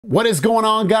What is going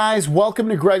on, guys? Welcome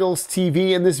to Greggles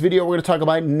TV. In this video, we're going to talk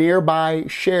about Nearby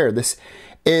Share. This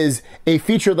is a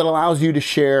feature that allows you to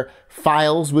share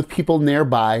files with people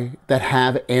nearby that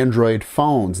have Android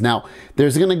phones. Now, I'm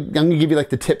gonna give you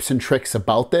like the tips and tricks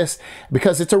about this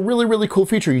because it's a really cool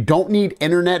feature. You don't need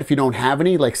internet if you don't have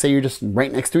any. Like, say you're just right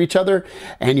next to each other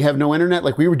and you have no internet.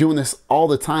 Like, we were doing this all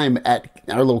the time at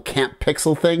our little Camp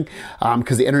Pixel thing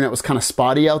because the internet was kind of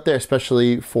spotty out there,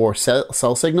 especially for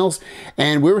cell signals.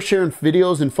 And we were sharing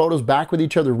videos and photos back with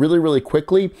each other really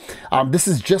quickly. This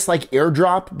is just like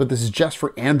AirDrop, but this is just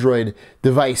for Android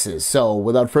devices. So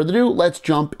without further ado, let's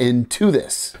jump into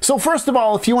this. So first of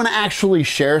all, if you want to actually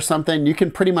share something, you can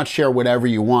pretty much share whatever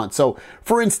you want. So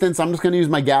for instance, I'm just going to use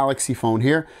my Galaxy phone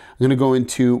here. I'm going to go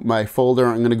into my folder.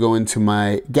 I'm going to go into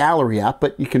my gallery app,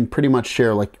 but you can pretty much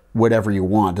share like whatever you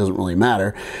want. Doesn't really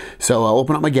matter. So I'll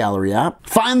open up my gallery app,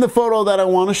 find the photo that I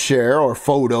want to share, or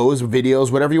photos,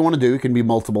 videos, whatever you want to do. It can be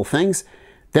multiple things.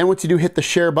 Then what you do, hit the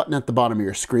share button at the bottom of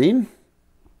your screen.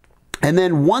 And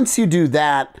then once you do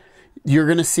that, you're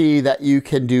going to see that you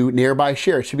can do Nearby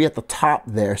Share. It should be at the top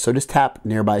there. So just tap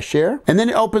Nearby Share. And then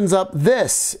it opens up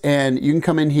this. And you can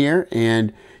come in here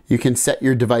and you can set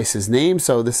your device's name.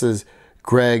 So this is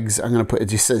Greg's, I'm going to put, it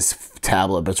just says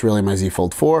tablet, but it's really my Z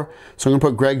Fold 4. So I'm going to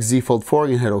put Greg's Z Fold 4. I'm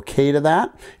going to hit OK to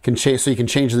that. You can change, so you can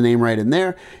change the name right in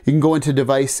there. You can go into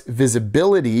device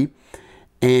visibility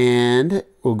and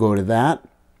we'll go to that.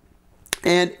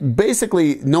 And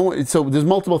basically, so there's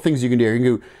multiple things you can do. You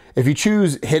can go, if you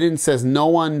choose hidden, says no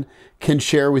one can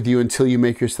share with you until you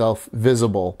make yourself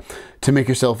visible. To make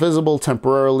yourself visible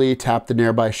temporarily, tap the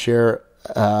Nearby Share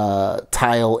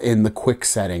tile in the quick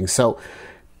settings. So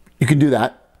you can do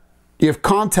that. You have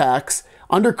contacts.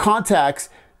 Under contacts,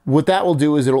 what that will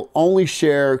do is it'll only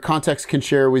share, contacts can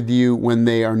share with you when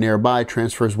they are nearby.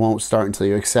 Transfers won't start until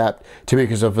you accept. To make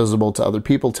yourself visible to other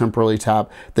people, temporarily tap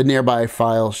the Nearby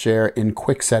File Share in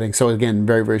quick settings. So again,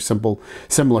 very simple,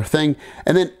 similar thing.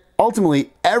 And then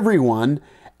ultimately, everyone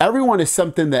is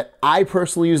something that I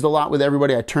personally used a lot with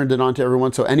everybody. I turned it on to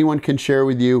everyone, so anyone can share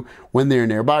with you when they're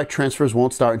nearby. Transfers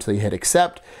won't start until you hit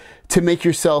accept. To make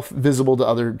yourself visible to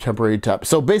other, temporary tap.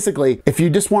 So basically, if you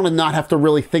just want to not have to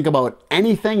really think about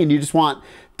anything and you just want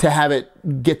to have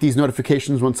it get these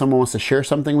notifications when someone wants to share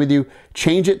something with you,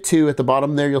 change it to, at the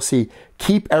bottom there, you'll see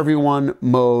keep everyone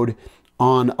mode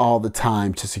on all the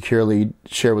time to securely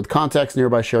share with contacts.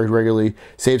 Nearby Share regularly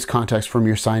saves contacts from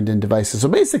your signed in devices. So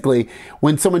basically,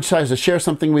 when someone tries to share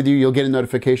something with you, you'll get a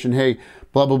notification, hey,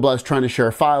 blah, blah, blah is trying to share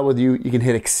a file with you. You can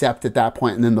hit accept at that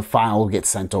point, and then the file will get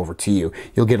sent over to you.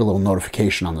 You'll get a little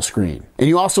notification on the screen. And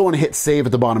you also want to hit save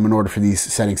at the bottom in order for these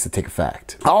settings to take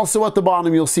effect. Also at the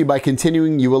bottom, you'll see by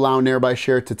continuing, you allow Nearby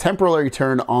Share to temporarily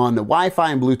turn on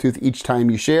Wi-Fi and Bluetooth each time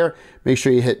you share. Make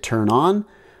sure you hit turn on.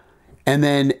 And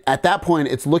then at that point,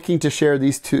 it's looking to share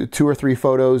these two or three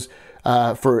photos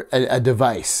for a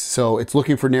device. So it's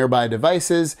looking for nearby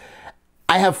devices.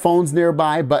 I have phones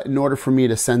nearby, but in order for me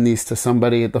to send these to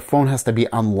somebody, the phone has to be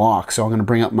unlocked. So I'm going to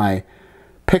bring up my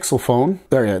Pixel phone.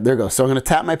 There it goes. So I'm going to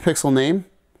tap my Pixel name,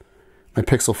 my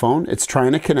Pixel phone. It's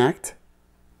trying to connect.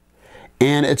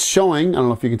 And it's showing, I don't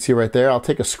know if you can see right there, I'll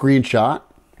take a screenshot.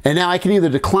 And now I can either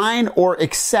decline or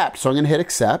accept. So I'm going to hit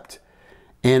accept.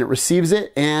 And it receives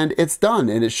it and it's done.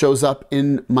 And it shows up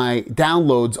in my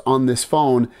downloads on this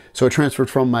phone. So it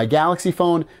transferred from my Galaxy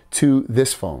phone to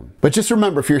this phone. But just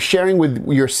remember, if you're sharing with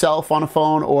yourself on a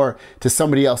phone or to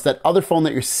somebody else, that other phone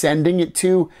that you're sending it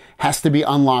to has to be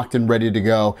unlocked and ready to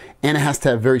go. And it has to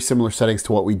have very similar settings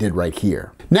to what we did right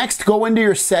here. Next, go into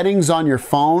your settings on your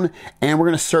phone and we're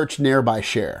gonna search Nearby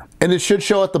Share. And it should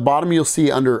show at the bottom, you'll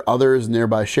see under others,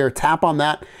 Nearby Share. Tap on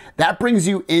that. That brings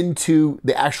you into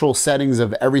the actual settings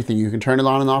of everything. You can turn it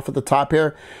on and off at the top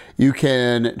here. You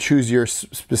can choose your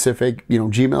specific,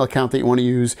 Gmail account that you want to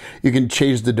use. You can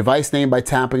change the device name by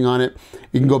tapping on it.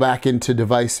 You can go back into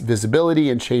device visibility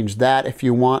and change that if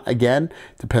you want. Again,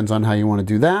 depends on how you want to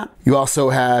do that. You also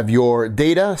have your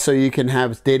data, so you can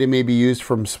have data may be used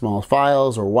from small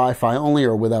files or Wi-Fi only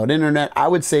or without internet. I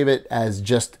would save it as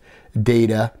just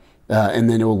data. And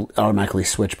then it will automatically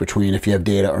switch between if you have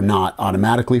data or not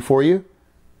automatically for you.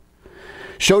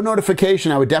 Show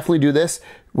notification, I would definitely do this.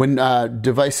 When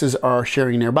devices are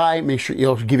sharing nearby, make sure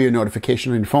it'll give you a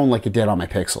notification on your phone like it did on my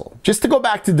Pixel. Just to go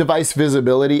back to device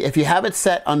visibility, if you have it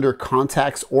set under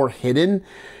contacts or hidden,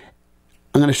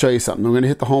 I'm gonna show you something. I'm gonna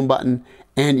hit the home button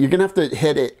and you're gonna have to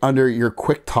hit it under your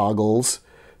quick toggles.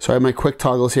 So I have my quick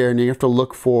toggles here and you have to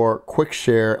look for quick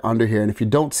share under here. And if you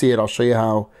don't see it, I'll show you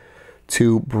how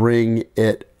to bring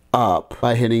it up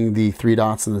by hitting the three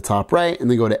dots in the top right and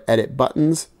then go to edit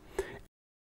buttons.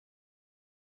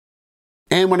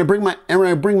 And when I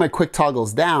bring my quick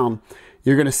toggles down,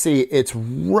 you're gonna see it's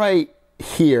right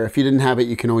here. If you didn't have it,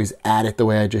 you can always add it the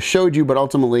way I just showed you, but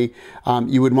ultimately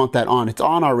you would want that on. It's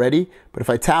on already, but if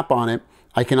I tap on it,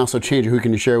 I can also change it. Who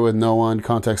can you share with? No one,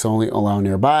 contacts only, allow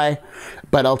nearby.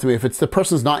 But ultimately, if it's the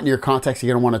person's not in your contacts,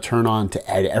 you're gonna wanna turn on to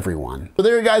add everyone. So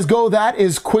there you guys go. That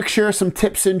is QuickShare, some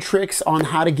tips and tricks on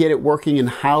how to get it working and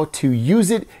how to use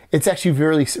it. It's actually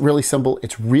really simple.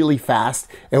 It's really fast.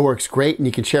 It works great, and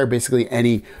you can share basically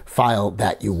any file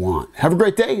that you want. Have a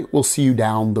great day. We'll see you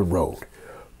down the road.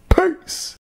 Peace.